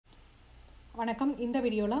வணக்கம். இந்த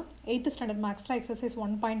வீடியோல 8th Standard Mathsல exercise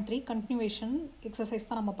 1.3 continuation exercise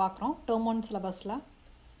தான் நம்ம பார்க்குறோம் term 1 syllabusல.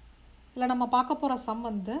 இதுல நம்ம பார்க்க போற sum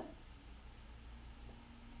வந்து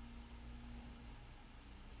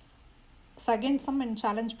second sum in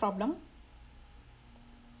challenge problem.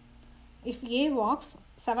 If A walks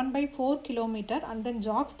 7/4 km and then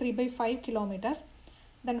jogs 3/5 km,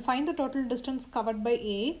 then find the total distance covered by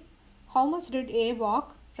A. How much did A walk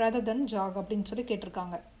rather than jog அப்படினு சொல்லி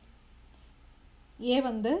கேட்டிருக்காங்க. A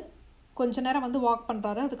வந்து கொஞ்ச நேரம் வந்து walk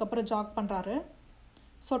பண்ணுறாரு, அதுக்கப்புறம் jack பண்ணுறாரு.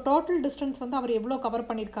 ஸோ டோட்டல் டிஸ்டன்ஸ் வந்து அவர் எவ்வளோ கவர்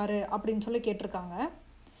பண்ணியிருக்காரு அப்படின்னு சொல்லி கேட்டிருக்காங்க.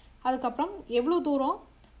 அதுக்கப்புறம் எவ்வளோ தூரம்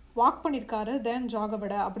வாக் பண்ணியிருக்காரு தென் ஜாகை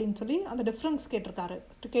விட அப்படின்னு சொல்லி அந்த டிஃப்ரென்ஸ்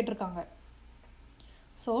கேட்டிருக்காங்க.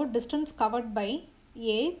 So distance covert by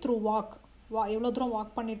A through walk, எவ்வளோ தூரம்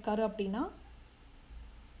வாக் பண்ணியிருக்காரு அப்படின்னா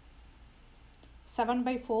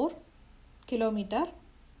 7/4 km.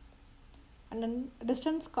 And then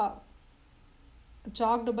distance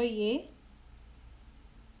jogged by A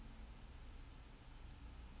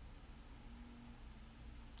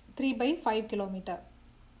 (3/5 km).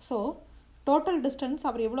 So total distance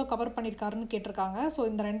அவர் எவ்வளோ கவர் பண்ணியிருக்காருன்னு கேட்டிருக்காங்க. ஸோ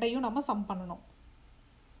இந்த ரெண்டையும் நம்ம சம் பண்ணணும்.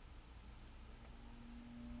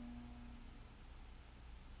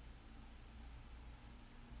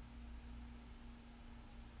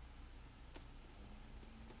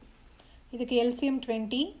 இதுக்கு LCM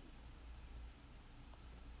 20.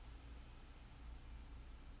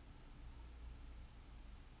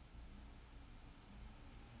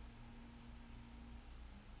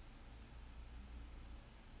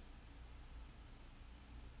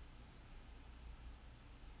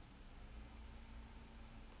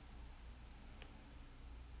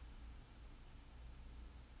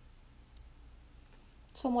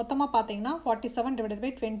 ஸோ மொத்தமாக பார்த்தீங்கன்னா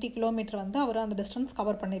 47/20 கிலோமீட்டர் வந்து அவர் அந்த டிஸ்டன்ஸ்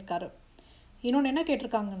கவர் பண்ணியிருக்காரு. இன்னொன்று என்ன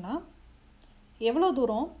கேட்டிருக்காங்கன்னா எவ்வளோ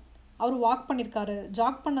தூரம் அவர் வாக் பண்ணியிருக்காரு,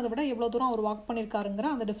 ஜாக் பண்ணதை விட எவ்வளோ தூரம் அவர் வாக் பண்ணியிருக்காருங்கிற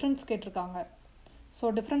அந்த டிஃப்ரென்ஸ் கேட்டிருக்காங்க.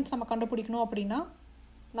 ஸோ டிஃப்ரென்ஸ் நம்ம கண்டுபிடிக்கணும் அப்படின்னா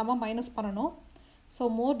நம்ம மைனஸ் பண்ணணும். ஸோ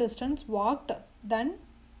மோர் டிஸ்டன்ஸ் வாக்ட் தென்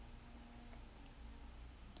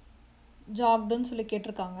ஜாக்டுன்னு சொல்லி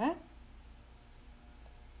கேட்டிருக்காங்க.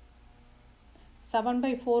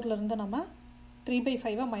 7/4லேருந்து நம்ம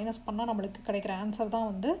 3/5 மைனஸ் பண்ணால் நம்மளுக்கு கிடைக்கிற ஆன்சர் தான்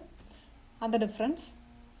வந்து அந்த டிஃப்ரென்ஸ்.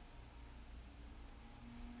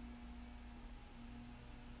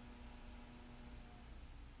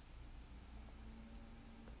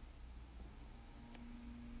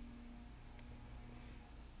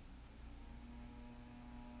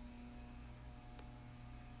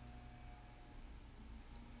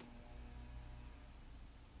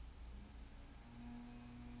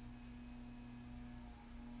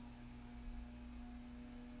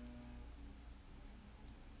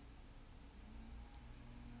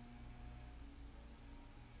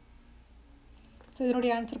 ஸோ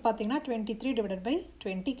இதனுடைய ஆன்சர் பார்த்தீங்கன்னா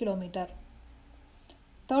 23/20 கிலோமீட்டர்.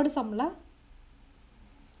 தேர்ட் சம்மில்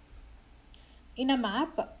இன் அ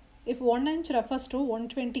map if 1 inch refers to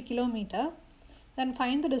 120 km, then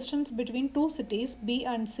find the distance between two cities B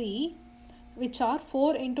and C which are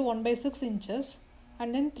 4 × 1/6 inches and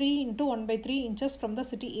then 3 × 1/3 inches from the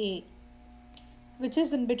city A which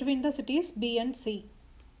is in between the cities B and C.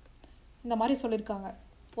 இந்த மாதிரி சொல்லியிருக்காங்க.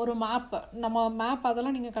 ஒரு map, நம்ம map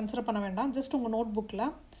அதெல்லாம் நீங்கள் consider பண்ண வேண்டாம். Just உங்கள் நோட் புக்கில்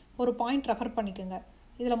ஒரு பாயிண்ட் ரெஃபர் பண்ணிக்கோங்க.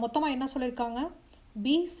 இதில் மொத்தமாக என்ன சொல்லியிருக்காங்க,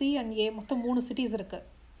 B, C and A மொத்தம் 3 சிட்டிஸ் இருக்குது.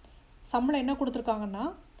 சம்மில் என்ன கொடுத்துருக்காங்கன்னா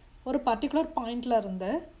ஒரு பர்டிகுலர் பாயிண்டில்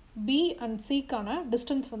இருந்து B and Cக்கான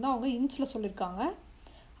டிஸ்டன்ஸ் வந்து அவங்க இன்ச்சில் சொல்லியிருக்காங்க.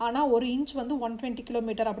 ஆனால் ஒரு இன்ச் வந்து 120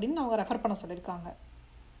 கிலோமீட்டர் அப்படின்னு அவங்க ரெஃபர் பண்ண சொல்லியிருக்காங்க.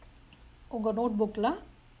 உங்கள் நோட் புக்கில்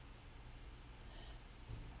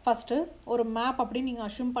ஃபஸ்ட்டு ஒரு மேப் அப்படின்னு நீங்கள்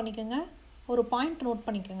அஷ்யூம் பண்ணிக்கோங்க. ஒரு பாயிண்ட் நோட்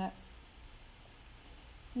பண்ணிக்கோங்க.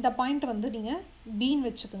 இந்த பாயிண்ட் வந்து நீங்கள் பீன்னு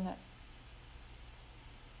வச்சுக்கோங்க.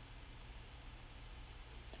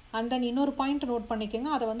 அண்ட் தென் இன்னொரு பாயிண்ட் நோட் பண்ணிக்கோங்க,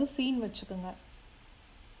 அதை வந்து சீன்னு வச்சுக்கோங்க.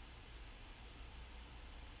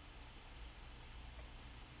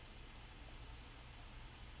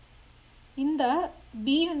 இந்த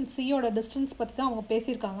பி அண்ட் சியோட டிஸ்டன்ஸ் பற்றி தான் அவங்க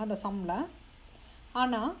பேசியிருக்காங்க அந்த சம்மில்.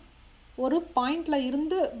 ஆனால் ஒரு பாயிண்டில்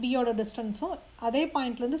இருந்து பியோட டிஸ்டன்ஸும் அதே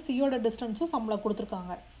பாயிண்ட்லேருந்து சியோட டிஸ்டன்ஸும் சம்மில்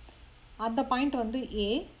கொடுத்துருக்காங்க. அந்த பாயிண்ட் வந்து ஏ,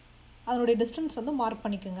 அதனுடைய டிஸ்டன்ஸ் வந்து மார்க்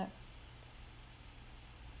பண்ணிக்கோங்க.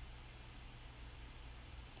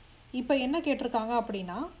 இப்போ என்ன கேட்டிருக்காங்க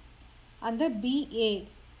அப்படின்னா அந்த பிஏ,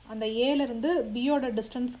 அந்த ஏலேருந்து பியோட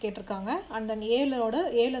டிஸ்டன்ஸ் கேட்டிருக்காங்க. அண்ட் தென்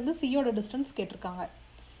ஏலேருந்து சியோட டிஸ்டன்ஸ் கேட்டிருக்காங்க.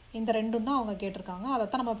 இந்த ரெண்டும் தான் அவங்க கேட்டிருக்காங்க. அதை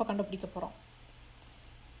தான் நம்ம இப்போ கண்டுபிடிக்க போகிறோம்.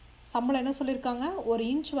 சம்மில் என்ன சொல்லியிருக்காங்க, ஒரு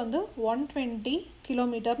இன்ச் வந்து 120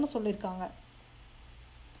 கிலோமீட்டர்னு சொல்லியிருக்காங்க.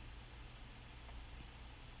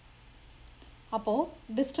 அப்போது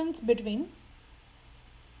டிஸ்டன்ஸ் பிட்வீன்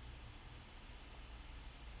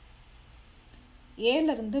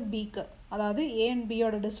ஏலேருந்து பிக்கு, அதாவது ஏ அண்ட்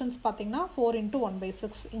பியோட டிஸ்டன்ஸ் பார்த்திங்கன்னா 4 ×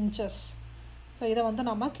 1/6 inches. ஸோ இதை வந்து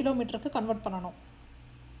நம்ம கிலோமீட்டருக்கு கன்வெர்ட் பண்ணணும்.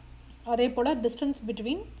 அதே போல் distance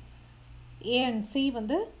between A and C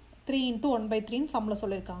வந்து 3 × 1/3 சம்மில்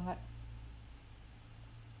சொல்லியிருக்காங்க.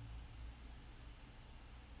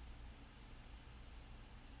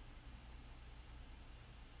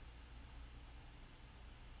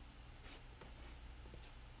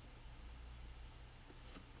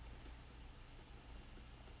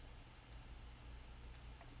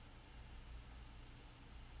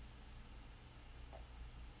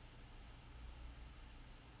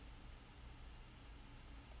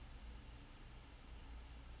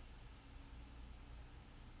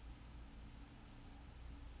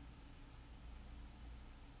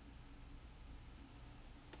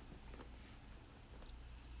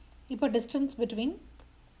 இப்போ distance between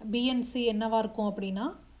B and C என்னவாக இருக்கும் அப்படின்னா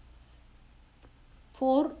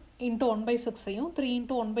 4 × 1/6ஐயும் 3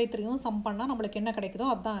 × 1/3 சம் பண்ணால் நம்மளுக்கு என்ன கிடைக்குதோ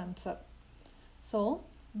அதுதான் ஆன்சர். ஸோ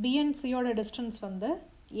பி அண்ட் சியோட டிஸ்டன்ஸ் வந்து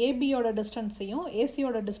ஏபியோட டிஸ்டன்ஸையும்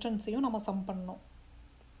ஏசியோட டிஸ்டன்ஸையும் நம்ம சம் பண்ணணும்.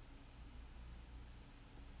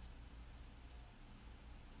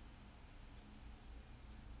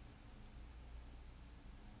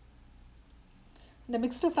 இந்த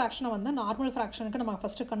மிக்ஸ்டு ஃப்ராக்ஷனை வந்து நார்மல் ஃப்ராக்ஷனுக்கு நம்ம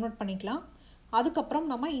ஃபஸ்ட்டு கன்வெர்ட் பண்ணிக்கலாம். அதுக்கப்புறம்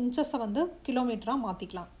நம்ம இன்ச்சஸை வந்து கிலோமீட்டராக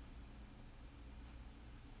மாற்றிக்கலாம்.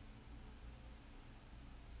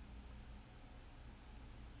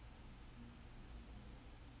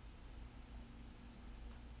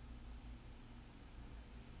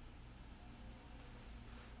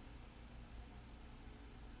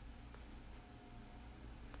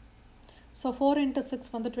 ஸோ 4 ×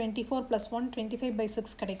 6 வந்து 24 + 1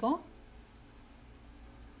 25/6 கிடைக்கும்.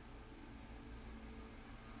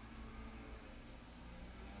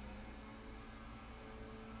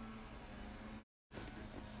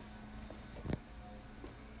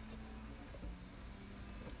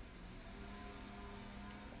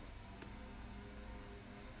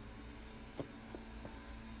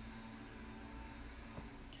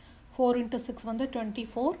 Four into 6 வந்து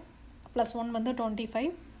 24 + 1 வந்து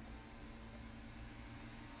 25.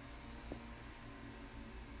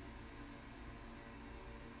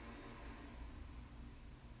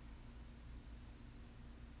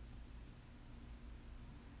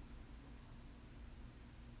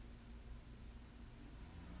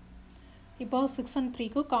 இப்போ 6 and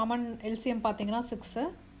 3க்கு காமன் எல்சிஎம் பார்த்தீங்கன்னா 6.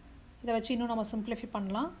 இதை வச்சு இன்னும் நம்ம சிம்பிளிஃபை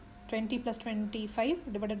பண்ணலாம். 20 + 25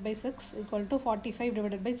 / 6 =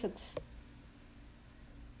 45 / 6.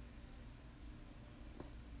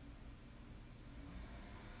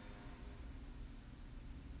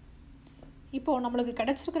 இப்போது நம்மளுக்கு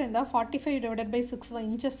கிடச்சிருக்கிற இந்த 45 / 6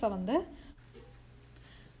 இன்ச்சஸை வந்து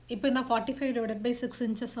இப்போ இந்த 45 / 6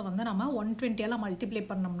 இன்ச்சஸை வந்து நம்ம 120ஆல் மல்டிப்ளை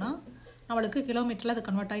பண்ணோம்னா நம்மளுக்கு கிலோமீட்டரில் அது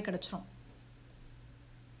கன்வெர்ட் ஆகி கிடச்சிரும்.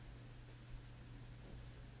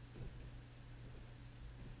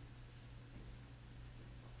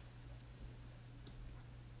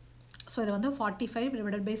 ஸோ இது வந்து 45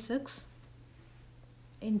 / 6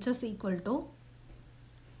 இன்ச்சஸ் ஈக்குவல் டு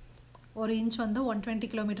ஒரு இன்ச் வந்து 120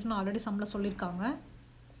 கிலோமீட்டர்னு ஆல்ரெடி சம்மில் சொல்லியிருக்காங்க.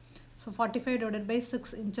 So 45 /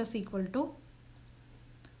 6 inches equal to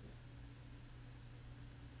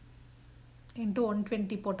into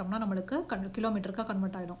 120 போட்டோம்னா நம்மளுக்கு கிலோமீட்டருக்காக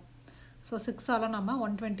கன்வெர்ட் ஆகிடும். ஸோ 6ஆல் நம்ம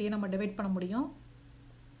 120 நம்ம டிவைட் பண்ண முடியும்.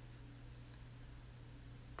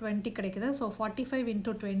 20 கிடைக்குது. So 45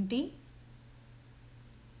 × 20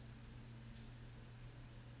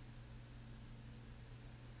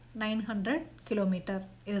 900 kilometre.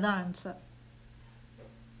 இதுதான் answer.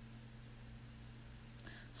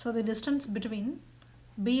 So the distance between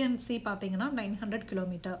B and C பார்த்தீங்கன்னா 900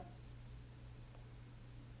 kilometre.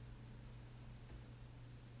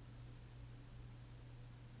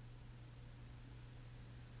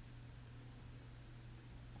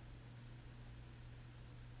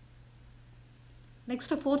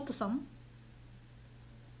 Next 4th some.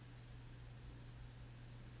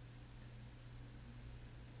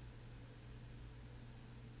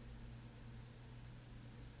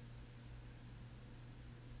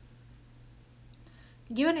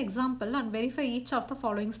 Give an example and verify each of the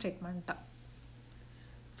following statement.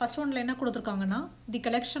 First one என்ன கொடுத்துருக்காங்கன்னா the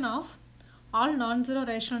collection of all non-zero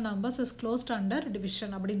rational numbers is closed under division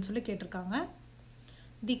அப்படின்னு சொல்லி கேட்டிருக்காங்க.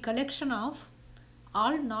 The collection of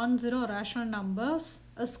all non-zero rational numbers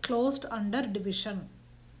is closed under division.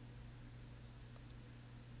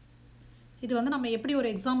 இது வந்து நம்ம எப்படி ஒரு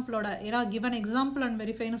எக்ஸாம்பிளோட ஏன்னா given example and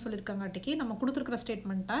verifyன்னு சொல்லியிருக்காங்காட்டிக்கு நம்ம கொடுத்துருக்கிற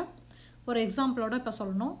ஸ்டேட்மெண்ட்டை ஒரு எக்ஸாம்பிளோட இப்போ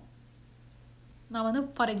சொல்லணும். நான் வந்து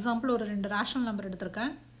ஃபார் எக்ஸாம்பிள் ஒரு 2 ரேஷனல் நம்பர்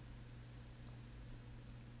எடுத்திருக்கேன்.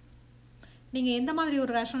 நீங்கள் எந்த மாதிரி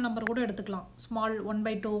ஒரு ரேஷனல் நம்பர் கூட எடுத்துக்கலாம். ஸ்மால்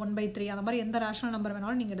 1/2 1/3 அந்த மாதிரி எந்த ரேஷனல் நம்பர்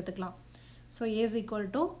வேணாலும் நீங்கள் எடுத்துக்கலாம். So a is equal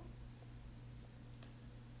to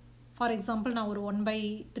for example நான் ஒரு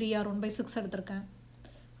 1/3 or 1/6 எடுத்திருக்கேன்.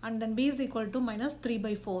 And then b is equal to minus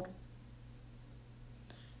 3/4.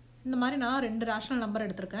 இந்த மாதிரி நான் 2 ரேஷனல் நம்பர்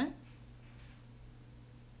எடுத்திருக்கேன்.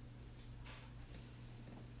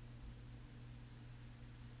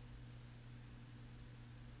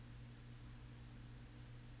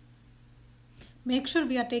 Make sure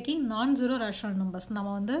we are taking நான்-ஜீரோ rational numbers.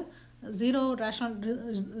 நம்ம வந்து ஜீரோ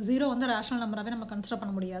வந்து ரேஷனல் நம்பராகவே நம்ம கன்சிடர்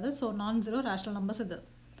பண்ண முடியாது. ஸோ நான்-ஜீரோ ரேஷனல் நம்பர்ஸ் இது.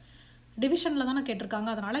 டிவிஷனில் தானே கேட்டிருக்காங்க,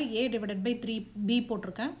 அதனால் a டிவைடட் பை 3b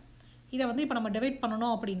போட்டிருக்கேன். இதை வந்து இப்போ நம்ம டிவைட்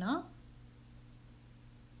பண்ணணும் அப்படின்னா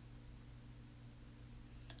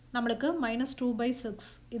நம்மளுக்கு -2/6.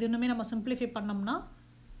 இது இன்னுமே நம்ம சிம்பிளிஃபை பண்ணோம்னா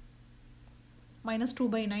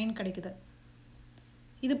 -2/9 கிடைக்குது.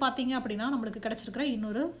 இது பார்த்தீங்க அப்படின்னா நம்மளுக்கு கிடச்சிருக்கிற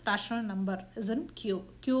இன்னொரு ரேஷனல் நம்பர் இஸ் இன்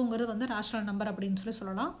க்யூங்கிறது வந்து ரேஷனல் நம்பர் அப்படின்னு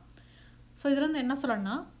சொல்லலாம். ஸோ இதில் வந்து என்ன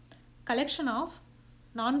சொல்லணும்னா collection of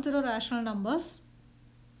நான்-ஜீரோ rational numbers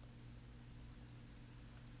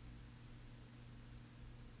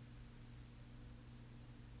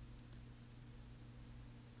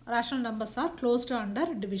rational numbers are closed under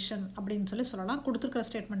division அப்படின்னு சொல்லலாம். கொடுத்துருக்கிற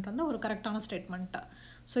ஸ்டேட்மெண்ட் வந்து ஒரு கரெக்டான ஸ்டேட்மெண்ட்டு.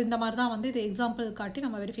 ஸோ இந்த மாதிரி தான் வந்து இது எக்ஸாம்பிள் காட்டி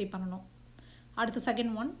நம்ம வெரிஃபை பண்ணணும். அடுத்து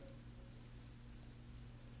second one,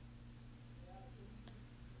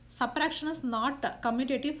 subtraction is not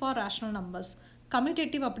commutative for rational numbers.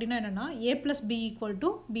 commutative அப்படின்னா என்னன்னா a plus b equal to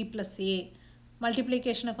b plus a.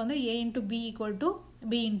 மல்டிப்ளிகேஷனுக்கு வந்து a into b equal to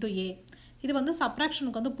b into a. இது வந்து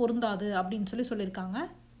சப்ராக்ஷனுக்கு வந்து பொருந்தாது அப்படின்னு சொல்லியிருக்காங்க.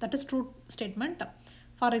 That is true statement.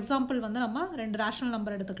 For example வந்து நம்ம 2 ரேஷனல்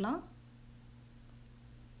நம்பர் எடுத்துக்கலாம்.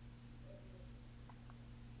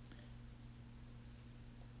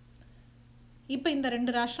 இப்போ இந்த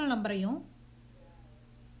 2 ரேஷனல் நம்பரையும்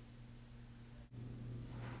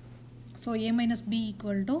so a minus b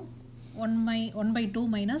equal to 1/2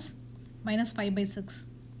 minus 5/6.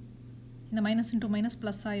 இந்த மைனஸ் இன்டூ மைனஸ்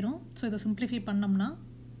ப்ளஸ் ஆயிரும். ஸோ இதை சிம்பிளிஃபை பண்ணோம்னா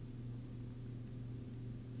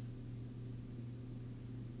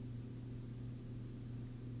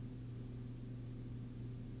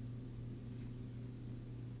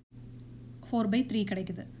 (4/3)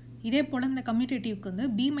 கிடைக்குது. இதே போல் இந்த கம்யூட்டேட்டிவ்க்கு வந்து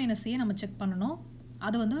b minus a நம்ம செக் பண்ணணும்.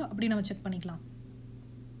 அது வந்து அப்படி நம்ம செக் பண்ணிக்கலாம்.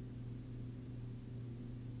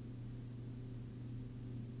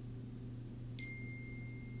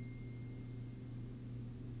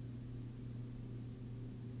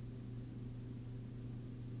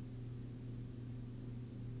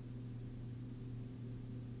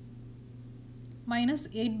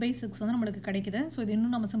 -8/6 வந்து நம்மளுக்கு கிடைக்குது. ஸோ இது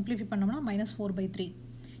இன்னும் நம்ம சிம்பிளிஃபை பண்ணோம்னா -4/3.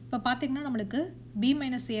 இப்போ பார்த்தீங்கன்னா நம்மளுக்கு b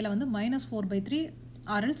minus a வந்து -4/3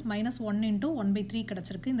 ஆர்எல்ஸ் -1 into 1/3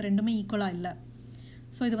 கிடச்சிருக்கு. இந்த ரெண்டுமே ஈக்குவலாக இல்லை.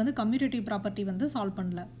 ஸோ இது வந்து கம்யூட்டேட்டிவ் ப்ராப்பர்ட்டி வந்து சால்வ்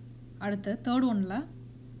பண்ணல. அடுத்து தேர்ட் ஒன்ல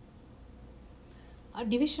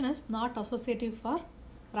division is not associative for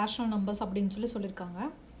rational numbers அப்படின்னு சொல்லியிருக்காங்க.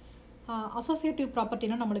 அசோசியேட்டிவ்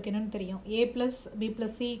ப்ராப்பர்ட்டினா நம்மளுக்கு என்னென்னு தெரியும். a plus b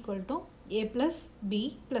plus c equal to a plus b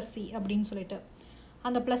plus c அப்படின்னு சொல்லிட்டு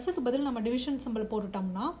அந்த ப்ளஸுக்கு பதில் நம்ம டிவிஷன் சிம்பிள்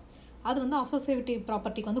போட்டுட்டோம்னா அது வந்து அசோசியேட்டிவ்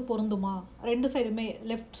ப்ராப்பர்ட்டிக்கு வந்து பொருந்துமா, ரெண்டு சைடுமே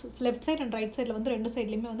லெஃப்ட் சைடு அண்ட் ரைட் சைடில் வந்து ரெண்டு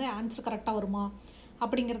சைட்லேயுமே வந்து ஆன்சர் கரெக்டாக வருமா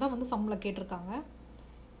அப்படிங்கிறத வந்து சம்மில் கேட்டிருக்காங்க.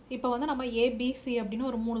 இப்போ வந்து நம்ம ஏபிசி அப்படின்னு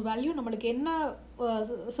ஒரு 3 வேல்யூ நம்மளுக்கு என்ன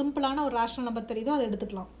சிம்பிளான ஒரு ரேஷனல் நம்பர் தெரியுதோ அதை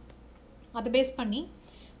எடுத்துக்கலாம். அதை பேஸ் பண்ணி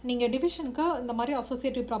நீங்கள் டிவிஷனுக்கு இந்த மாதிரி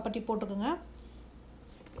அசோசியேட்டிவ் ப்ராப்பர்ட்டி போட்டுக்கோங்க.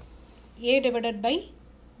 a divided by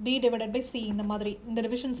b divided by c இந்த மாதிரி இந்த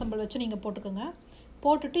டிவிஷன் சிம்பிள் வச்சு நீங்கள் போட்டுக்கோங்க.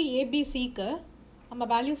 போட்டுட்டு ஏபிசிக்கு நம்ம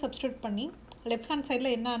வேல்யூ சப்ஸ்டியூட் பண்ணி லெஃப்ட் ஹேண்ட்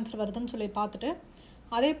சைடில் என்ன ஆன்சர் வருதுன்னு சொல்லி பார்த்துட்டு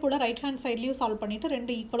அதே போல் ரைட் ஹேண்ட் சைட்லேயும் சால்வ் பண்ணிவிட்டு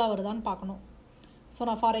ரெண்டு ஈக்குவலாக வருதான்னு பார்க்கணும். ஸோ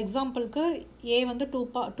நான் ஃபார் எக்ஸாம்பிளுக்கு a வந்து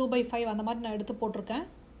 2/5 அந்த மாதிரி நான் எடுத்து போட்டிருக்கேன்.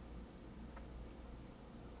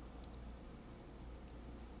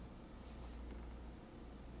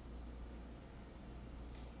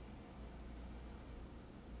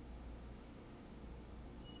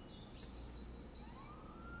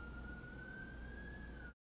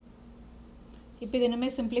 இப்போ இது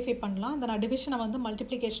இனிமேல் சிம்பிளிஃபை பண்ணலாம். இந்த நான் டிவிஷனை வந்து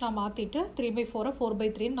மல்டிப்ளிகேஷனாக மாற்றிட்டு 3/4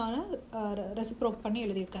 4/3 நான் ரெசிப்ரோக் பண்ணி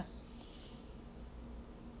எழுதியிருக்கேன்.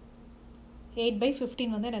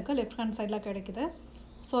 8/15 வந்து எனக்கு லெஃப்ட் ஹேண்ட் சைடில் கிடைக்குது.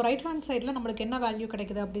 ஸோ ரைட் ஹேண்ட் சைடில் நம்மளுக்கு என்ன வேல்யூ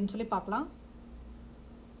கிடைக்குது அப்படின்னு சொல்லி பார்க்கலாம்.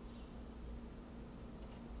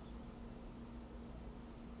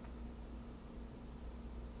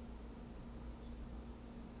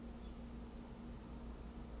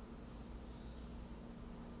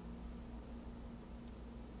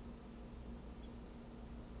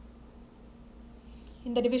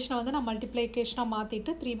 இந்த டிவிஷனை வந்து நான் மல்டிப்ளிகேஷனாக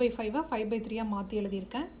மாற்றிட்டு 3/5 5/3 மாற்றி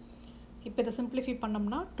எழுதியிருக்கேன். இப்போ இதை சிம்பிளிஃபை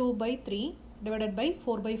பண்ணோம்னா 2/3 டிவைடட் பை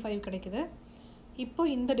 4/5 கிடைக்குது. இப்போ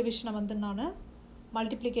இந்த டிவிஷனை வந்து நான்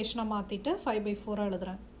மல்டிப்ளிகேஷனை மாற்றிட்டு 5/4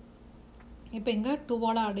 எழுதுகிறேன். இப்போ இங்கே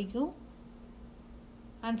 2ஆல் அடிக்கும்.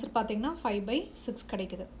 ஆன்சர் பார்த்திங்கன்னா 5/6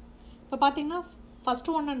 கிடைக்குது. இப்போ பார்த்திங்கன்னா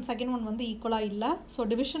first one and second one வந்து ஈக்குவலாக இல்லை. ஸோ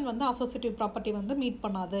டிவிஷன் வந்து அசோசியேட்டிவ் ப்ராப்பர்ட்டி வந்து மீட்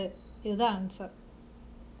பண்ணாது. இதுதான் ஆன்சர்.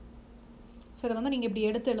 ஸோ இதை வந்து நீங்கள் இப்படி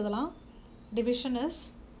எடுத்து எழுதலாம். Division is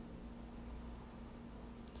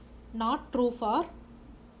not true for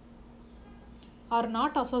or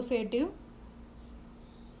not associative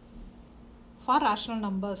for rational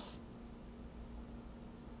numbers.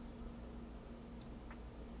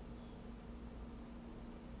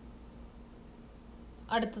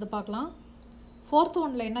 அடுத்தது பார்க்கலாம். ஃபோர்த்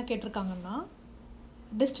ஒன்ல என்ன கேட்டிருக்காங்கன்னா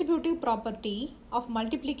distributive property of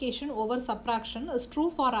multiplication over subtraction is true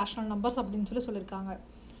for rational numbers அப்படின்னு சொல்லியிருக்காங்க.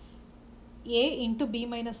 a into b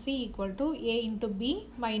minus c equal to a into b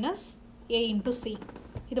minus a into c.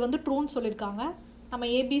 இது வந்து ட்ரூன்னு சொல்லியிருக்காங்க. நம்ம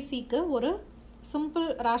abcக்கு ஒரு சிம்பிள்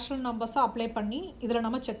ரேஷனல் நம்பர்ஸை அப்ளை பண்ணி இதில்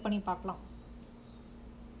நம்ம செக் பண்ணி பார்க்கலாம்.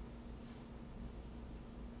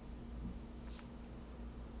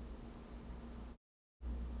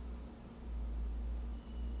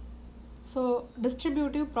 So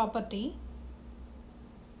distributive property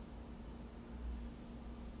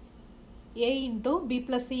a into b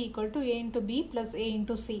plus c equal to a into b plus a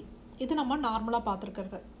into c. இது நம்ம நார்மலாக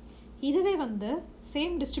பார்த்துருக்கிறது. இதுவே வந்து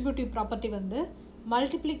சேம் டிஸ்ட்ரிபியூட்டிவ் ப்ராப்பர்ட்டி வந்து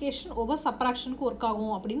மல்டிப்ளிகேஷன் ஓவர் சப்ராக்ஷனுக்கு ஒர்க்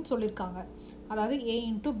ஆகும் அப்படின்னு சொல்லியிருக்காங்க. அதாவது a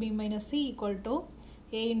into b minus c equal to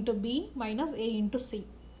a into b minus a into c.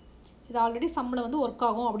 இது ஆல்ரெடி சம்மில் வந்து ஒர்க்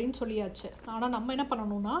ஆகும் அப்படின்னு சொல்லியாச்சு. ஆனால் நம்ம என்ன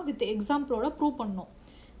பண்ணணும்னா வித் எக்ஸாம்பிளோட ப்ரூவ் பண்ணணும்.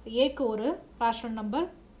 ஏக்கு ஒரு ரேஷனல் நம்பர்,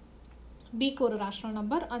 பிக்கு ஒரு ரேஷனல்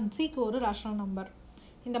நம்பர் அண்ட் சிக்கு ஒரு ரேஷனல் நம்பர்.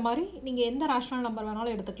 இந்த மாதிரி நீங்கள் எந்த ரேஷனல் நம்பர்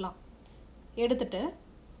வேணாலும் எடுத்துக்கலாம். எடுத்துகிட்டு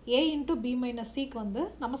a into b minus cக்கு வந்து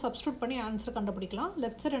நம்ம சப்ஸ்டியூட் பண்ணி ஆன்சர் கண்டுபிடிக்கலாம்.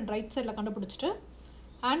 லெஃப்ட் சைட் அண்ட் ரைட் சைடில் கண்டுபிடிச்சிட்டு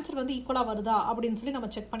ஆன்சர் வந்து ஈக்குவலாக வருதா அப்படின்னு சொல்லி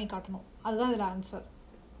நம்ம செக் பண்ணி காட்டணும். அதுதான் இதில் answer.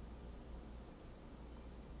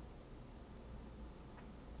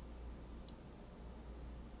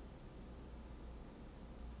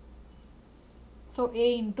 So a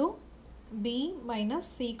into b minus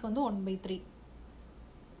cக்கு வந்து 1/3.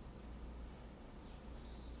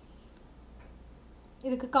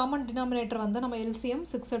 இதுக்கு காமன் டினாமினேட்டர் வந்து நம்ம எல்சிஎம்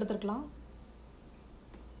 6 எடுத்துக்கலாம்.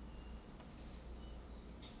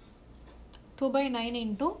 2/9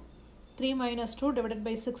 into 3 minus 2 divided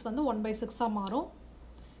by 6 வந்து 1/6 மாறும்.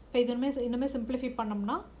 இப்போ இன்னுமே சிம்பிளிஃபை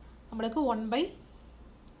பண்ணோம்னா நம்மளுக்கு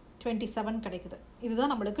 1/27 கிடைக்குது.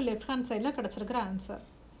 இதுதான் நம்மளுக்கு லெஃப்ட் ஹேண்ட் சைடில் கிடச்சிருக்கிற ஆன்சர்.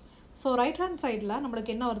 ஸோ ரைட் ஹேண்ட் சைடில்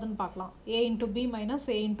நம்மளுக்கு என்ன வருதுன்னு பார்க்கலாம். a into b minus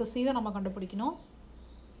a into c தான் நம்ம கண்டுபிடிக்கணும்.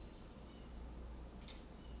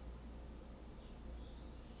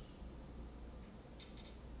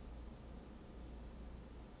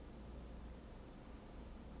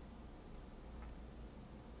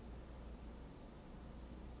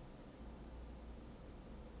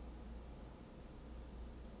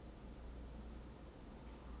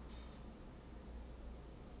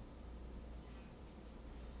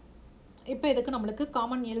 இப்போ இதுக்கு நம்மளுக்கு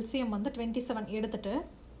காமன் எல்சிஎம் வந்து 27 எடுத்துகிட்டு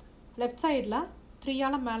லெஃப்ட் சைடில்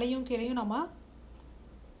 3ஆல் மேலேயும் கீழேயும் நம்ம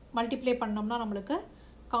மல்டிப்ளை பண்ணோம்னா நம்மளுக்கு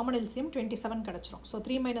காமன் எல்சிஎம் 27 கிடச்சிரும். ஸோ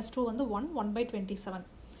 3 minus 2 வந்து 1/27.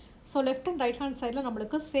 So left and right hand சைடில்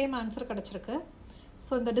நம்மளுக்கு சேம் ஆன்சர் கிடச்சிருக்கு.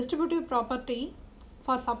 ஸோ இந்த டிஸ்ட்ரிபியூட்டிவ் ப்ராப்பர்ட்டி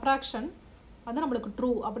ஃபார் சப்ராக்ஷன் வந்து நம்மளுக்கு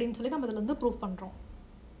ட்ரூ அப்படின்னு சொல்லி நம்ம இதில் வந்து ப்ரூவ் பண்ணுறோம்.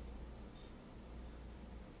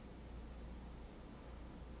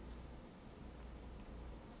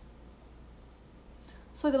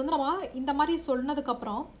 ஸோ இது வந்து நம்ம இந்த மாதிரி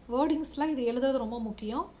சொன்னதுக்கப்புறம் வேர்டிங்ஸில் இது எழுதுறது ரொம்ப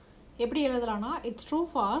முக்கியம். எப்படி எழுதலாம்னா it's true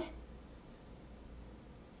for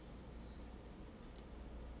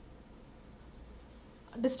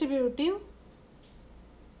distributive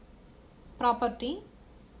property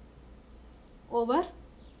over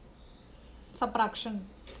subtraction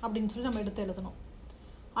அப்படின்னு சொல்லி நம்ம எடுத்து எழுதணும்.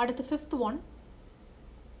 அடுத்து 5th one,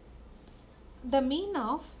 the mean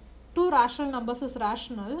of two rational numbers is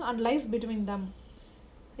rational and lies between them.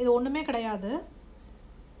 இது ஒன்றுமே கிடையாது.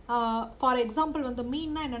 ஃபார் எக்ஸாம்பிள் வந்து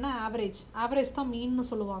மீன்னா என்னென்னா ஆவரேஜ் தான் மீன்னு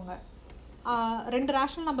சொல்லுவாங்க. 2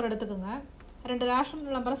 ரேஷனல் நம்பர் எடுத்துக்கோங்க. 2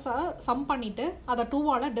 ரேஷனல் நம்பரை சம் பண்ணிவிட்டு அதை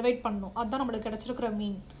 2ஆல் டிவைட் பண்ணணும். அதுதான் நம்மளுக்கு கிடச்சிருக்கிற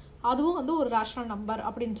மீன். அதுவும் வந்து ஒரு ரேஷனல் நம்பர்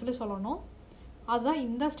அப்படின்னு சொல்லி சொல்லணும். அதுதான்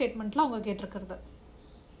இந்த ஸ்டேட்மெண்ட்டில் அவங்க கேட்டிருக்கிறது.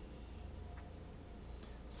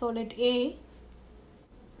 ஸோ லெட்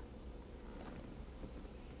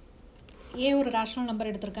ஏ ஒரு ரேஷனல்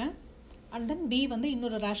நம்பர் எடுத்திருக்கேன் அண்ட் தென் பி வந்து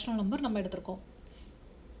இன்னொரு ரேஷனல் நம்பர் நம்ம எடுத்திருக்கோம்.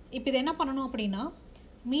 இப்போ இது என்ன பண்ணணும் அப்படின்னா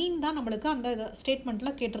மீன் தான் நம்மளுக்கு அந்த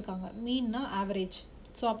ஸ்டேட்மெண்ட்டில் கேட்டிருக்காங்க. மீன்னா ஆவரேஜ்.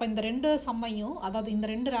 ஸோ அப்போ இந்த 2 சம்மையும், அதாவது இந்த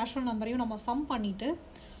 2 ரேஷனல் நம்பரையும் நம்ம சம் பண்ணிவிட்டு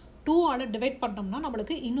 2 ஆல் டிவைட் பண்ணோம்னா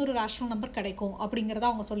நம்மளுக்கு இன்னொரு ரேஷனல் நம்பர் கிடைக்கும் அப்படிங்கிறத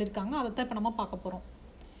அவங்க சொல்லியிருக்காங்க. அதை தான் இப்போ நம்ம பார்க்க போகிறோம்.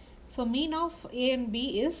 So mean of A and B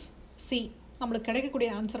is C. நம்மளுக்கு கிடைக்கக்கூடிய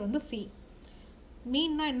ஆன்சர் வந்து C.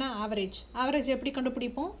 மீன்னா என்ன? ஆவரேஜ். ஆவரேஜ் எப்படி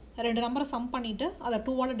கண்டுபிடிப்போம்? ரெண்டு நம்பரை சம் பண்ணிவிட்டு அதை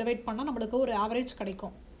 2 ஆல் டிவைட் பண்ணால் நம்மளுக்கு ஒரு ஆவரேஜ்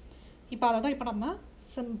கிடைக்கும். இப்போ அதை தான் இப்போ நம்ம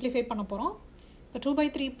சிம்பிளிஃபை பண்ண போகிறோம். இப்போ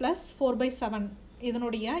 2/3 + 4/7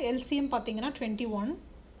 இதனுடைய LCM பார்த்தீங்கன்னா 21.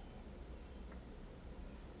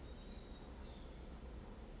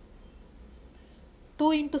 2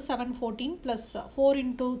 × 7 14 + 4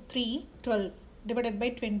 × 3 12 divided by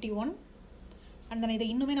 21. அண்ட் தென் இதை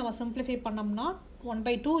இன்னுமே நம்ம சிம்பிளிஃபை பண்ணோம்னா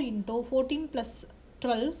 1/2 × 14 +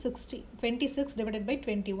 12 60 26 divided by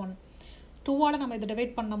 21. 2ஆல் நம்ம இதை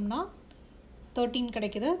டிவைட் பண்ணோம்னா 13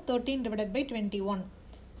 கிடைக்குது. 13 divided by 21.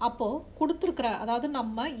 அப்போது கொடுத்துருக்குற அதாவது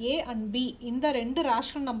நம்ம A and B இந்த ரெண்டு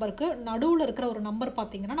ரேஷனல் நம்பருக்கு நடுவில் இருக்கிற ஒரு நம்பர்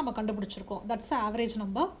பார்த்திங்கன்னா நம்ம கண்டுபிடிச்சிருக்கோம். That's average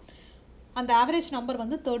number. அந்த ஆவரேஜ் நம்பர்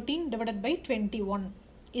வந்து 13 divided by 21.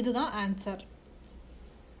 இதுதான் ஆன்சர்.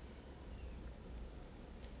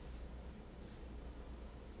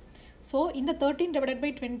 ஸோ இந்த 13 divided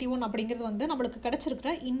by 21 அப்படிங்கிறது வந்து நம்மளுக்கு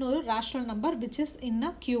கிடச்சிருக்கிற இன்னொரு rational number which is in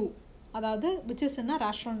a Q. அதாவது which is in a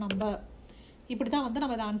rational number. இப்படி தான் வந்து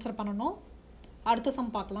நம்ம இதை ஆன்சர் பண்ணணும். அடுத்த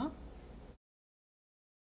சம் பார்க்கலாம்.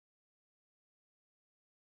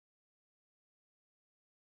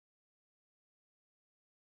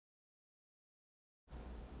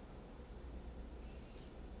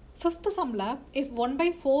 ஃபிஃப்த் சம்மில் if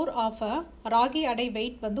 1/4 of a ராகி அடை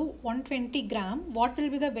வெயிட் வந்து 120 gram, what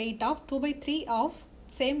will be the weight of 2/3 of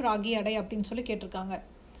same ragi அடை அப்படின்னு சொல்லி கேட்டிருக்காங்க.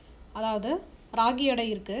 அதாவது ராகி அடை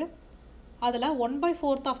இருக்குது, அதில்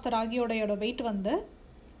 1/4 ஆஃப் த ராகியோடையோட வெயிட் வந்து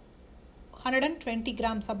 120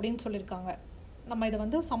 கிராம்ஸ் அப்படின்னு சொல்லியிருக்காங்க. நம்ம இதை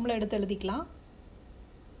வந்து சம்மில் எடுத்து எழுதிக்கலாம்.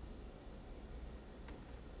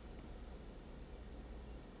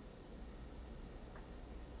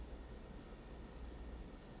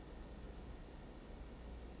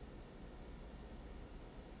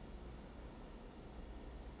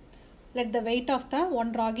 Let the weight of the one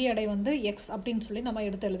ragi அடை வந்து எக்ஸ் அப்படின்னு சொல்லி நம்ம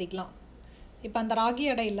எடுத்து எழுதிக்கலாம். இப்போ அந்த ராகி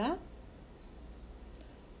அடையில்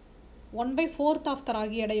 1/4 ஆஃப் த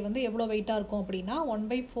ராகி அடை வந்து எவ்வளோ வெயிட்டாக இருக்கும் அப்படின்னா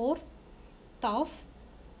 1/4 ஆஃப்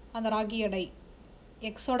அந்த ராகி அடை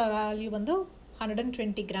எக்ஸோட வேல்யூ வந்து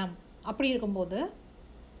 120 கிராம். அப்படி இருக்கும்போது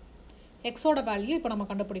எக்ஸோட வேல்யூ இப்போ நம்ம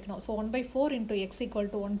கண்டுபிடிக்கணும். So 1/4 × x =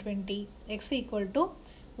 120, x =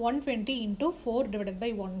 120 × 4 divided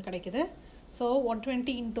by 1 கிடைக்குது. ஸோ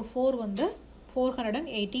 120 × 4 வந்து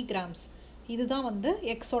 480 கிராம்ஸ். இதுதான் வந்து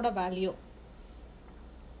எக்ஸோட வேல்யூ.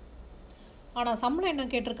 ஆனால் சம்மில் என்ன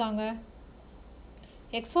கேட்டிருக்காங்க?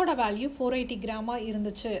 எக்ஸோட வேல்யூ 480 கிராமாக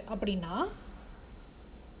இருந்துச்சு அப்படின்னா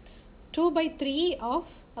 2/3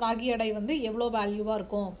 ஆஃப் ராகி அடை வந்து எவ்வளோ வேல்யூவாக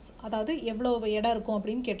இருக்கும், அதாவது எவ்வளோ எடை இருக்கும்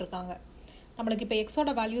அப்படின்னு கேட்டிருக்காங்க. நம்மளுக்கு இப்போ எக்ஸோட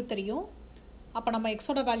வேல்யூ தெரியும். அப்போ நம்ம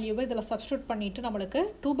எக்ஸோட வேல்யூவை இதில் சப்ஸ்டியூட் பண்ணிவிட்டு நம்மளுக்கு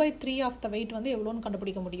 2/3 ஆஃப் த வெயிட் வந்து எவ்வளோன்னு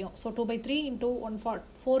கண்டுபிடிக்க முடியும். ஸோ 2/3 ×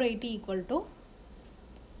 480 =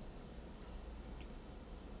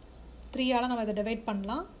 3ஆல் நம்ம இதை டிவைட்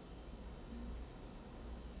பண்ணலாம்.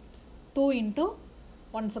 2 ×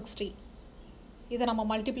 160 இதை நம்ம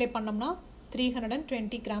மல்டிப்ளை பண்ணோம்னா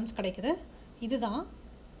 320 கிராம்ஸ் கிடைக்குது. இதுதான்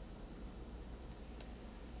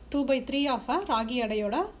 2/3 of a ragi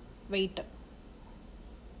அடையோட wait.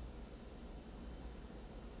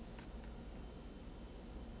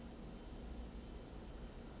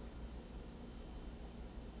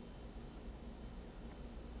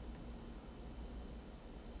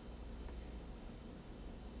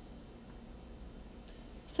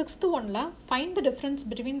 Sixth ஒன்னில் find the difference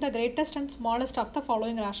between the greatest and smallest of the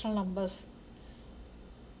following rational numbers.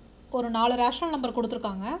 ஒரு 4 ரேஷனல் நம்பர்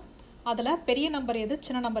கொடுத்துருக்காங்க. அதில் பெரிய நம்பர் எது,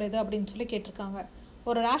 சின்ன நம்பர் எது அப்படின்னு சொல்லி கேட்டிருக்காங்க.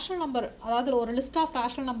 ஒரு ரேஷனல் நம்பர், அதாவது ஒரு லிஸ்ட் ஆஃப்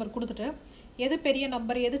ரேஷனல் நம்பர் கொடுத்துட்டு எது பெரிய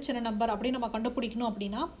நம்பர் எது சின்ன நம்பர் அப்படின்னு நம்ம கண்டுபிடிக்கணும்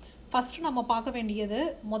அப்படின்னா ஃபஸ்ட்டு நம்ம பார்க்க வேண்டியது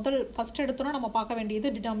ஃபஸ்ட் எடுத்தோன்னா நம்ம பார்க்க வேண்டியது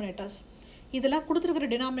டினாமினேட்டர்ஸ். இதில் கொடுத்துருக்கிற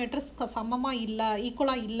டினாமினேட்டர்ஸ் சமமாக இல்லை,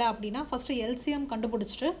 ஈக்குவலாக இல்லை அப்படின்னா ஃபஸ்ட்டு எல்சிஎம்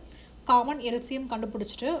கண்டுபிடிச்சிட்டு காமன் எல்சிஎம்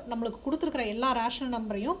கண்டுபிடிச்சிட்டு நம்மளுக்கு கொடுத்துருக்கிற எல்லா ரேஷனல்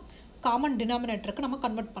நம்பரையும் காமன் டினாமினேட்டருக்கு நம்ம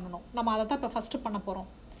கன்வெர்ட் பண்ணணும். நம்ம அதை தான் இப்போ ஃபஸ்ட்டு பண்ண போகிறோம்.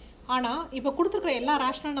 ஆனால் இப்போ கொடுத்துருக்கிற எல்லா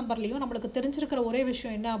ரேஷனல் நம்பர்லேயும் நம்மளுக்கு தெரிஞ்சிருக்கிற ஒரே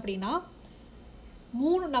விஷயம் என்ன அப்படின்னா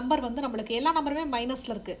 3 நம்பர் வந்து நம்மளுக்கு எல்லா நம்பருமே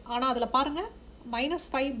மைனஸில் இருக்குது. ஆனால் அதில் பாருங்கள்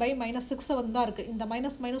 -5/-6 வந்து தான் இருக்குது. இந்த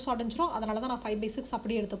மைனஸ் அடைஞ்சிரும். அதனால தான் நான் 5/6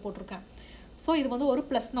 அப்படியே எடுத்து போட்டிருக்கேன். ஸோ இது வந்து ஒரு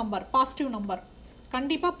ப்ளஸ் நம்பர், பாசிட்டிவ் நம்பர்.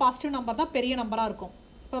 கண்டிப்பாக பாசிட்டிவ் நம்பர் தான் பெரிய நம்பராக இருக்கும்.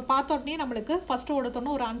 இப்போ பார்த்தோடனே நம்மளுக்கு ஃபஸ்ட்டு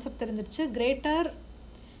ஓடத்தோன்னு ஒரு ஆன்சர் தெரிஞ்சிருச்சு.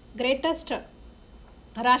 கிரேட்டஸ்ட்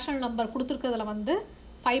ரேஷனல் நம்பர் கொடுத்துருக்கிறதுல வந்து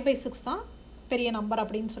 5/6 தான் பெரிய நம்பர்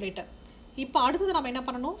அப்படின்னு சொல்லிட்டு. இப்போ அடுத்தது நம்ம என்ன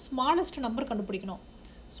பண்ணணும், ஸ்மாலஸ்ட் நம்பர் கண்டுபிடிக்கணும்.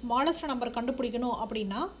 ஸ்மாலஸ்ட் நம்பர் கண்டுபிடிக்கணும்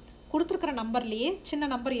அப்படின்னா கொடுத்துருக்கிற நம்பர்லேயே சின்ன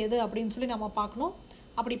நம்பர் எது அப்படின்னு சொல்லி நம்ம பார்க்கணும்.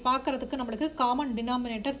 அப்படி பார்க்குறதுக்கு நம்மளுக்கு காமன்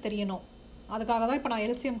டினாமினேட்டர் தெரியணும். அதுக்காக தான் இப்போ நான்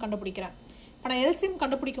எல்சிஎம் கண்டுபிடிக்கிறேன். இப்போ நான் எல்சிஎம்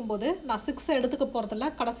கண்டுபிடிக்கும் போது நான் 6 எடுத்துக்க போகிறதில்ல,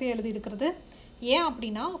 கடைசியாக எழுதி இருக்கிறது. ஏன்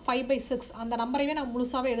அப்படின்னா 5/6 அந்த நம்பரையே நான்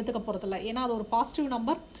முழுசாகவே எடுத்துக்க போகிறதில்ல. ஏன்னா அது ஒரு பாசிட்டிவ்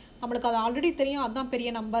நம்பர், நம்மளுக்கு அது ஆல்ரெடி தெரியும் அதுதான் பெரிய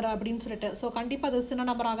நம்பர் அப்படின்னு சொல்லிட்டு. ஸோ கண்டிப்பாக அது சின்ன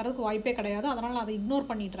நம்பர் ஆகிறதுக்கு வாய்ப்பே கிடையாது. அதனால் நான் அதை இக்னோர்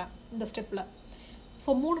பண்ணிடுறேன் இந்த ஸ்டெப்பில். ஸோ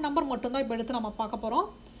 3 நம்பர் மட்டும்தான் இப்போ எடுத்து நம்ம பார்க்க போகிறோம்.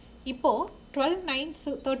 இப்போது 12,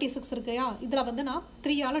 9, 36 இருக்குயா, இதில் வந்து நான்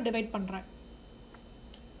 3ஆல் டிவைட் பண்ணுறேன்.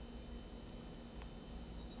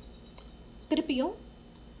 திருப்பியும்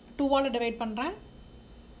 2ஆல் டிவைட் பண்ணுறேன்.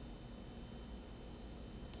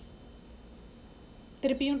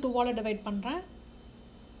 திருப்பியும் 2ஆல் டிவைட் பண்ணுறேன்.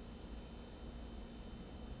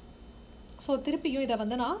 ஸோ திருப்பியும் இதை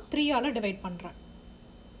வந்து நான் 3ஆல் டிவைட் பண்ணுறேன்.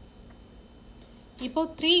 இப்போ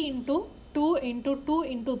 3 × 2 × 2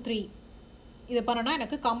 × 3 இது பண்ணனா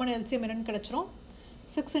எனக்கு காமன் எல்சிஎம் என்னன்னு கிடச்சிரும்.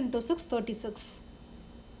 6 × 6 36.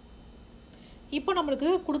 இப்போ நம்மளுக்கு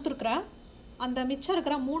கொடுத்துருக்குற அந்த மிச்சம்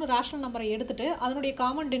இருக்கிற 3 ரேஷனல் நம்பரை எடுத்துகிட்டு அதனுடைய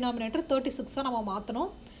காமன் டினாமினேட்டர் 36 நம்ம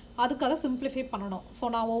மாற்றணும். அதுக்கு அதை சிம்பிளிஃபை பண்ணணும். ஸோ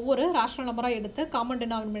நான் ஒவ்வொரு ரேஷனல் நம்பராக எடுத்து காமன்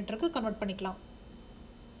டினாமினேட்டருக்கு கன்வெர்ட் பண்ணிக்கலாம்.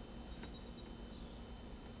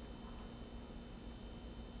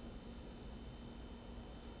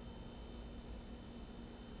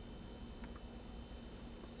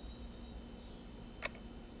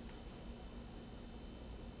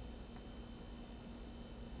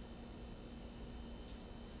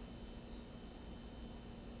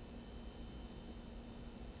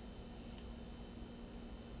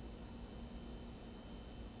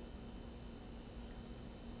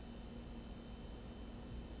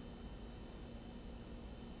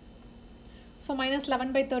 ஸோ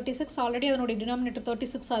 -11/36 ஆல்ரெடி அதனுடைய டினாமினேட்டர்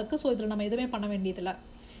 36 இருக்குது. ஸோ இதில் நம்ம எதுவுமே பண்ண வேண்டியதில்லை.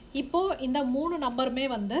 இப்போது இந்த 3 நம்பருமே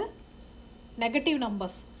வந்து நெகட்டிவ்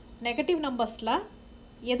நம்பர்ஸ். நெகட்டிவ் நம்பர்ஸில்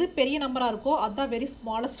எது பெரிய நம்பராக இருக்கோ அதுதான் வெரி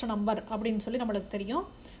ஸ்மாலஸ்ட் நம்பர் அப்படின்னு சொல்லி நம்மளுக்கு தெரியும்.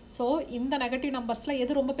 ஸோ இந்த நெகட்டிவ் நம்பர்ஸில்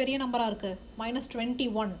எது ரொம்ப பெரிய நம்பராக இருக்குது?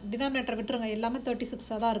 -21. டினாமினேட்டர் விட்டுருங்க, எல்லாமே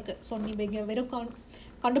 36 தான் இருக்குது. ஸோ நீங்கள் இங்கே வெறும்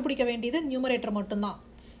கண்டுபிடிக்க வேண்டியது நியூமரேட்டர் மட்டும்தான்.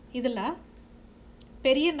 இதில்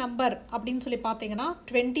பெரிய நம்பர் அப்படின்னு சொல்லி பார்த்தீங்கன்னா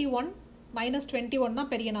 21 -21 தான்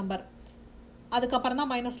பெரிய நம்பர். அதுக்கப்புறம் தான்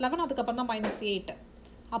 -11, அதுக்கப்புறம் தான் -8.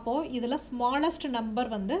 அப்போது இதில் ஸ்மாலஸ்ட் நம்பர்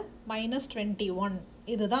வந்து -21.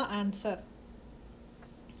 இதுதான் ஆன்சர்.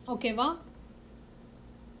 ஓகேவா?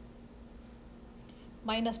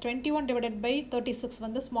 -21/36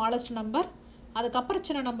 வந்து ஸ்மாலஸ்ட் நம்பர். அதுக்கப்புறம்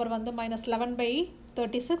சின்ன நம்பர் வந்து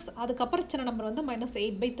 -11/36. அதுக்கப்புறம் சின்ன நம்பர் வந்து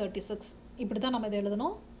 -8/36. இப்படி தான் நம்ம இதை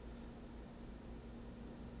எழுதணும்.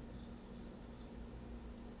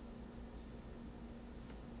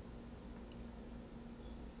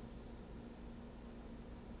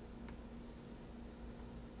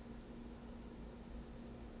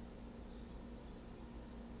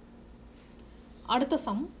 அடுத்த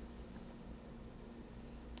சம்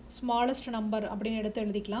ஸ்மாலஸ்ட் நம்பர் அப்படின்னு எடுத்து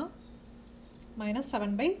எழுதிக்கலாம்.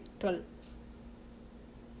 -7/12.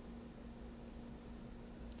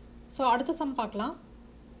 ஸோ அடுத்த சம் பார்க்கலாம்.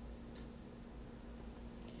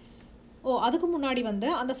 அதுக்கு முன்னாடி வந்து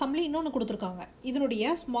அந்த சம்மில் இன்னொன்று கொடுத்துருக்காங்க.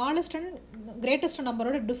 இதனுடைய ஸ்மாலஸ்ட் அண்ட் கிரேட்டஸ்ட்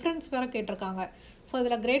நம்பரோட டிஃப்ரென்ஸ் வேறு கேட்டிருக்காங்க. ஸோ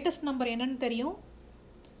இதில் கிரேட்டஸ்ட் நம்பர் என்னன்னு தெரியும்,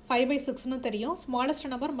 5/6ன்னு தெரியும். ஸ்மாலஸ்ட்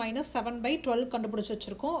நம்பர் -7/12 கண்டுபிடிச்சி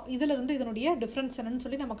வச்சுருக்கோம். இதிலிருந்து இதனுடைய டிஃப்ரென்ஸ் என்னன்னு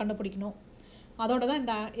சொல்லி நம்ம கண்டுபிடிக்கணும். அதோட தான்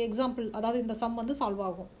இந்த எக்ஸாம்பிள், அதாவது இந்த சம் வந்து சால்வ்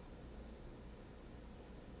ஆகும்.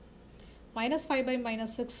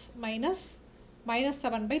 -5/-6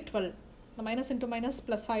 -7/12. இந்த மைனஸ் இன்ட்டு மைனஸ்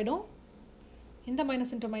ப்ளஸ் ஆகிடும், இந்த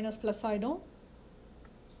மைனஸ் இன்ட்டு மைனஸ் ப்ளஸ் ஆகிடும்.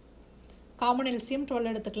 காமன் எல்சிஎம்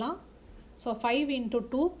 12 எடுத்துக்கலாம். ஸோ 5 ×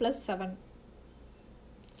 2 + 7.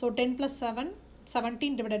 ஸோ 10 + 7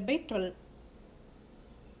 17/12.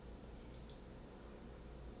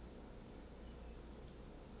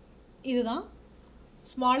 இதுதான்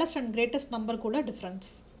smallest and greatest நம்பருக்குள்ள difference.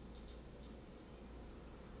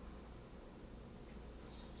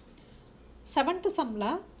 Seventh சம்மில்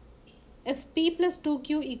if p + 2q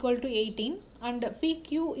 = 18 and pq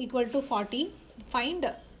 = 40, find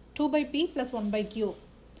 2/p + 1/q.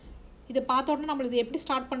 இது பார்த்த உடனே நம்மளுக்கு இது எப்படி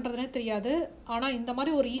ஸ்டார்ட் பண்ணுறதுனே தெரியாது. ஆனால் இந்த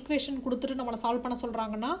மாதிரி ஒரு ஈக்குவேஷன் கொடுத்துட்டு நம்மளை சால்வ் பண்ண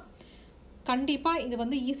சொல்கிறாங்கன்னா கண்டிப்பாக இது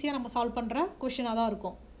வந்து ஈஸியாக நம்ம சால்வ் பண்ணுற கொஷினாக தான்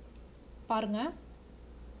இருக்கும். பாருங்கள்,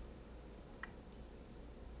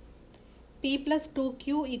 p + 2q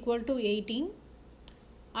 = 18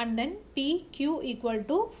 and then pq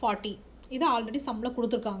 = 40. இது ஆல்ரெடி சம்மில்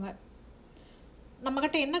கொடுத்துருக்காங்க.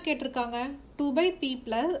 நம்மக்கிட்ட என்ன கேட்டிருக்காங்க, 2/p +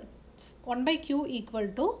 1/q =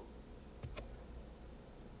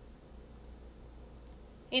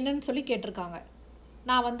 என்னன்னு சொல்லி கேட்டிருக்காங்க.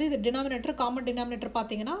 நான் வந்து இது டினாமினேட்டர் காமன் டினாமினேட்டர்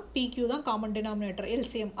பார்த்தீங்கன்னா PQ தான் காமன் டினாமினேட்டர்,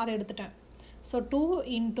 எல்சிஎம் அதை எடுத்துட்டேன். So 2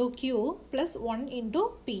 into Q plus 1 into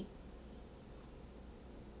P.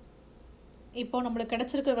 இப்போ நம்மளுக்கு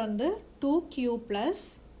கிடைச்சிருக்கிறது வந்து 2Q plus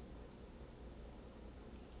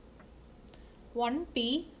 1P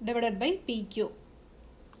divided by PQ.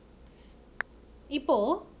 இப்போ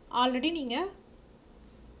ஆல்ரெடி நீங்கள்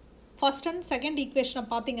ஃபர்ஸ்ட் அண்ட் செகண்ட் ஈக்குவேஷனை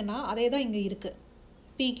பார்த்தீங்கன்னா அதே தான் இங்கே இருக்குது.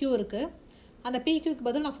 PQ இருக்குது. அந்த PQக்கு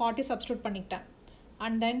பதில் நான் 40 சப்ஸ்டியூட் பண்ணிக்கிட்டேன்.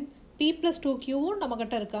 அண்ட் தென் P plus 2Qவும்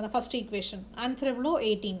நம்மக்கிட்ட இருக்குது அந்த ஃபஸ்ட் ஈக்குவேஷன். ஆன்சர் எவ்வளோ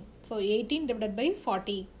 18. So 18 divided by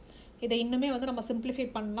 40. இதை இன்னுமே வந்து நம்ம சிம்பிளிஃபை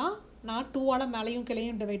பண்ணலாம். நான் 2ஆல் மேலேயும்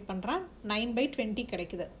கிளையும் டிவைட் பண்ணுறேன். 9/20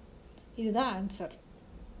 கிடைக்குது. இதுதான் ஆன்சர்.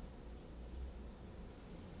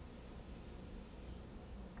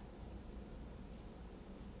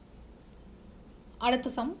 அடுத்த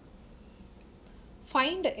some.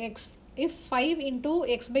 Find x if 5 into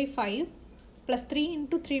x by 5 plus 3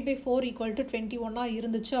 into 3 by 4 equal to 21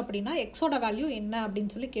 இருந்துச்சு அப்படின்னா எக்ஸோட வேல்யூ என்ன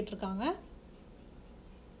அப்படின்னு சொல்லி கேட்டிருக்காங்க.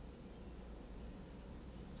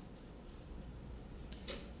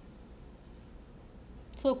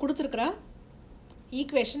 ஸோ கொடுத்துருக்குற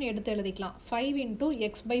ஈக்குவேஷன் எடுத்து எழுதிக்கலாம். 5 into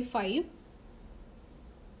x by 5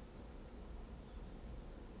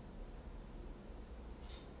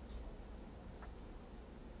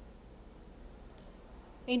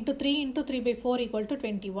 into 3 into 3 by 4 equal to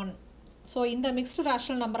 21. So இந்த மிக்ஸ்டு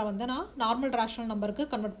ரேஷனல் நம்பரை வந்து நான் நார்மல் ரேஷனல் நம்பருக்கு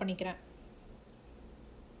கன்வெர்ட் பண்ணிக்கிறேன்.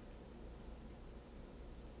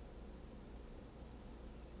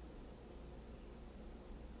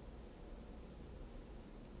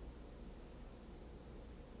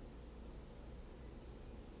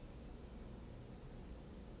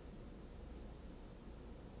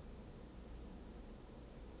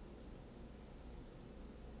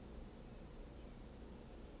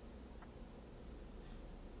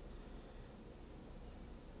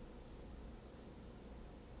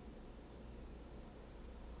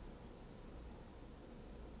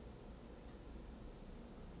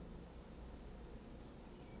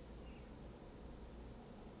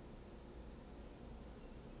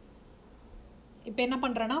 இப்போ என்ன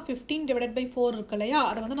பண்ணுறேன்னா 15 divided by 4 இருக்கு இல்லையா,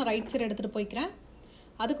 அதை வந்து நான் ரைட் சைடு எடுத்துகிட்டு போய்க்கிறேன்.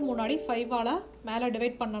 அதுக்கு முன்னாடி 5ஆல் மேலே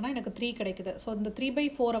டிவைட் பண்ணனா எனக்கு 3 கிடைக்குது. ஸோ இந்த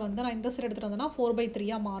 3/4 வந்து நான் இந்த சைடு எடுத்துகிட்டு வந்தேன்னா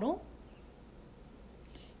 4/3 மாறும்.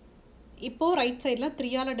 இப்போது ரைட் சைடில்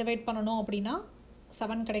 3ஆல் டிவைட் பண்ணணும் அப்படின்னா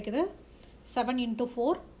 7 கிடைக்குது. 7 into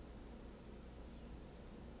 4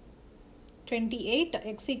 28.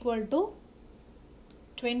 X equal to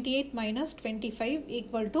 28 minus 25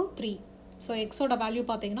 equal to 3. So எக்ஸோட வேல்யூ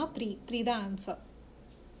பார்த்தீங்கன்னா 3 தான் ஆன்சர்.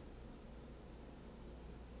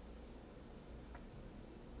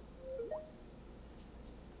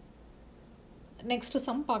 நெக்ஸ்ட்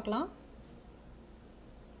சம் பார்க்கலாம்.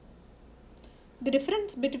 The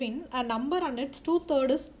difference between a number and its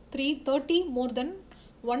 2/3 is 330 more than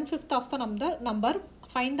 1/5 of the number.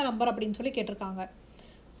 Find the number அப்படின்னு சொல்லி கேட்டிருக்காங்க.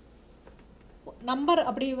 நம்பர்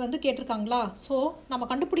அப்படி வந்து கேட்டிருக்காங்களா? ஸோ நம்ம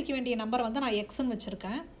கண்டுபிடிக்க வேண்டிய நம்பர் வந்து நான் எக்ஸ்ன்னு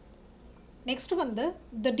வச்சுருக்கேன். நெக்ஸ்ட் வந்து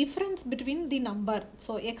the difference between the number.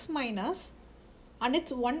 So x minus and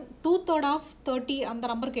its 2/3 of 30 அந்த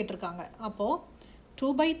நம்பர் கேட்டிருக்காங்க. அப்போது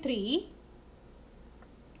 2/3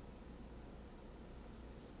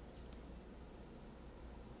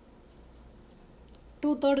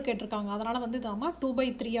 2/3 கேட்டிருக்காங்க. அதனால் வந்து இது நம்ம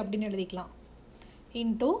 2/3 அப்படின்னு எழுதிக்கலாம்.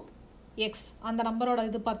 இன்ட்டு எக்ஸ் அந்த நம்பரோட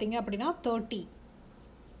இது பார்த்தீங்க அப்படின்னா 30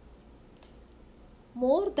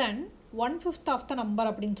 மோர் தென் 1/5 ஆஃப் த நம்பர்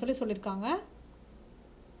அப்படின்னு சொல்லி சொல்லியிருக்காங்க.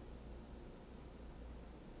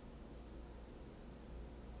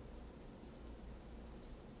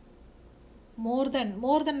 மோர்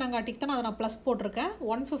தென் நாங்காட்டிக்கு தான் அதை நான் ப்ளஸ் போட்டிருக்கேன்.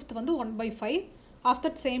 1/5 வந்து 1/5 of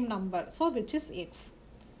that same number. So which is X.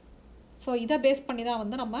 So இதை பேஸ் பண்ணி தான்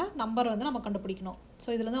வந்து நம்ம நம்பர் வந்து நம்ம கண்டுபிடிக்கணும். ஸோ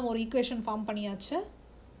இதில் தான் ஒரு ஈக்குவேஷன் ஃபார்ம் பண்ணியாச்சு.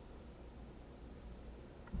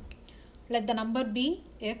 let the number be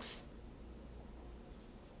x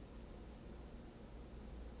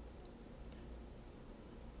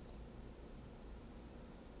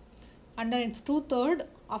and then it's 2/3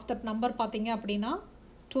 of that number பார்த்தீங்க அப்படின்னா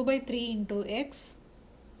 2/3 into x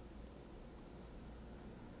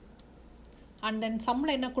and then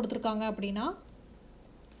sumல என்ன கொடுத்துருக்காங்க அப்படின்னா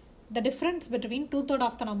the difference between 2/3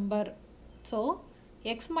 of the number. so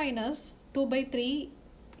x minus 2/3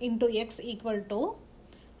 into x equal to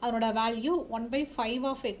அதனோட value 1/5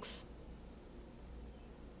 of x.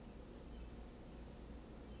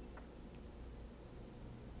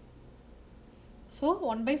 So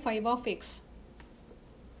 1/5 of x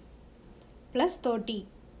plus 30.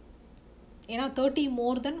 ஏன்னா 30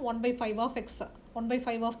 more than 1/5 of x.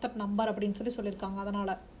 1/5 of that number அப்படின்னு சொல்லி சொல்லியிருக்காங்க.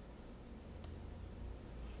 அதனால்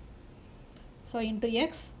so into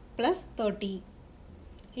x plus 30.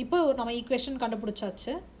 இப்போ நம்ம equation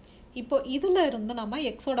கண்டுபிடிச்சாச்சு. இப்போ இதில் இருந்து நம்ம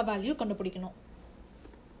எக்ஸோட வேல்யூ கண்டுபிடிக்கணும்.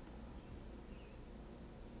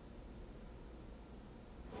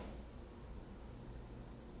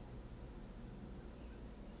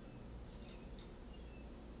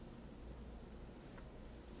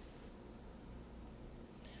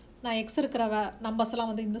 நான் எக்ஸ் இருக்கிற நம்பர்ஸ் எல்லாம்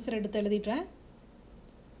வந்து இந்த சைடு எடுத்து எழுதிட்டேன்.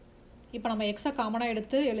 இப்போ நம்ம எக்ஸை காமனாக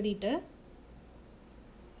எடுத்து எழுதிட்டு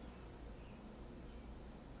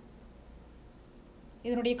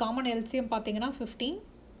இதனுடைய காமன் எல்சிஎம் பார்த்தீங்கன்னா 15.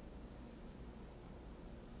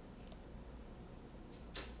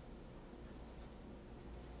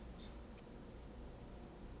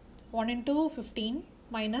 One into 15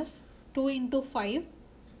 minus 2 into 5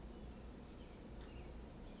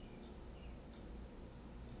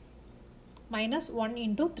 minus 1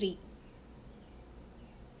 into 3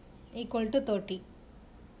 equal to 30.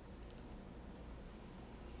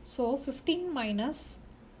 So 15 minus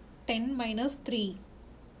 10 minus 3.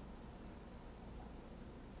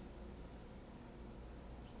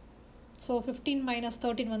 So 15 minus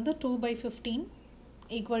 13 வந்து 2 by 15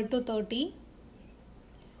 equal to 30.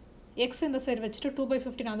 X இந்த சைடு வச்சுட்டு 2 by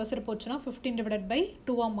 15 அந்த சைடு போச்சுன்னா 15 divided by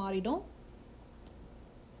 2 மாறிடும்.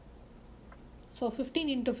 So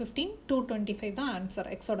 15 into 15 225 தான்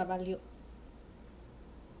ஆன்சர் எக்ஸோட value.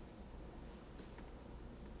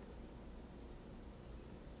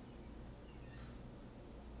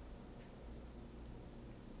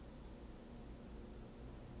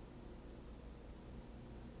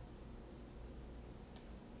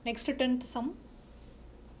 Next 10th sum.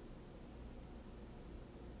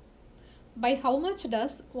 By how much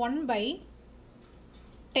does 1 by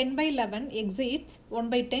 10 by 11 exceeds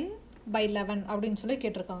 1 by 10 by 11 அப்படின்னு சொல்லி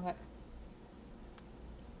கேட்டிருக்காங்க.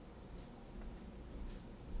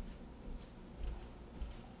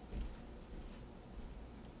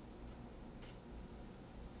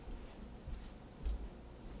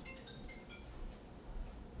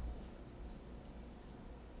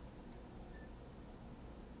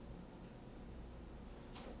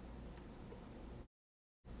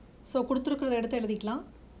 ஸோ கொடுத்துருக்கிறத எடுத்து எழுதிக்கலாம்.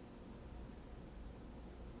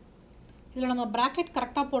 இதில் நம்ம ப்ராக்கெட்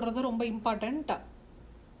கரெக்டாக போடுறது ரொம்ப இம்பார்ட்டண்ட்.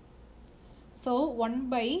 ஸோ 1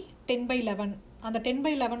 by 10 by 11 அந்த 10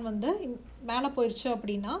 by 11 வந்து மேலே போயிடுச்சு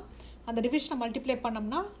அப்படின்னா அந்த டிவிஷனை மல்டிப்ளை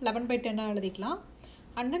பண்ணோம்னா 11 by 10 எழுதிக்கலாம்.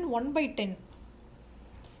 And then 1 by 10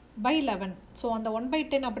 by 11. So அந்த 1 by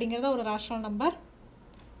 10 அப்படிங்கிறத ஒரு ரேஷனல் நம்பர்.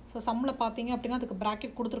 ஸோ சம்மில் பார்த்தீங்க அப்படின்னா அதுக்கு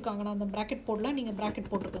ப்ராக்கெட் கொடுத்துருக்காங்க. நான் அந்த ப்ராக்கெட் போடல, நீங்கள் ப்ராக்கெட்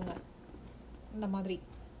போட்டிருக்கோங்க இந்த மாதிரி.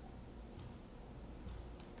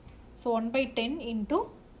 ஸோ 1 by 10 இன்ட்டு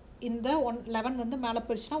இந்த 11 வந்து மேலே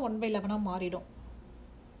போயிடுச்சுன்னா 1 by 11 மாறிடும்.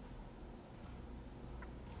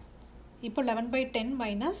 இப்போ 11 by 10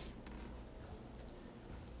 மைனஸ்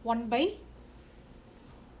 1 by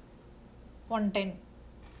 110.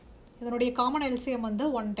 இதனுடைய காமன் எல்சிஎம் வந்து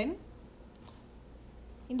 110.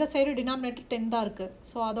 இந்த சைடு டினாமினேட்டர் 10 தான் இருக்குது.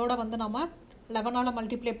 ஸோ அதோட வந்து நம்ம 11ஆல்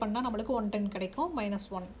மல்டிப்ளை பண்ணால் நம்மளுக்கு 110 கிடைக்கும் minus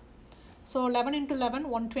 1. So 11 into 11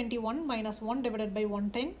 121 minus 1 divided by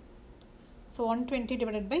 110. So 120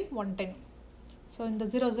 divided by 110. So இந்த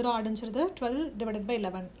 0 அடிஞ்சிருது. 12 divided by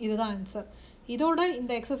 11. இதுதான் ஆன்சர். இதோட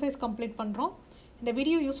இந்த எக்ஸசைஸ் கம்ப்ளீட் பண்ணுறோம். இந்த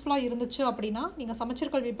வீடியோ யூஸ்ஃபுல்லாக இருந்துச்சு அப்படின்னா நீங்கள்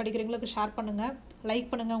சமச்சீர் கல்வி படிக்கிறவங்களுக்கு ஷேர் பண்ணுங்கள்,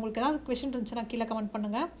 லைக் பண்ணுங்கள். உங்களுக்கு ஏதாவது கொஷின் இருந்துச்சுன்னா கீழே கமெண்ட்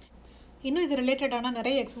பண்ணுங்கள். இன்னும் இது ரிலேட்டடான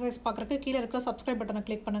நிறைய எக்ஸசைஸ் பார்க்குறதுக்கு கீழே இருக்கிற சப்ஸ்கிரைப் பட்டனை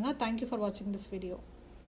கிளிக் பண்ணுங்கள். தேங்க்யூ ஃபார் வாட்சிங் திஸ் வீடியோ.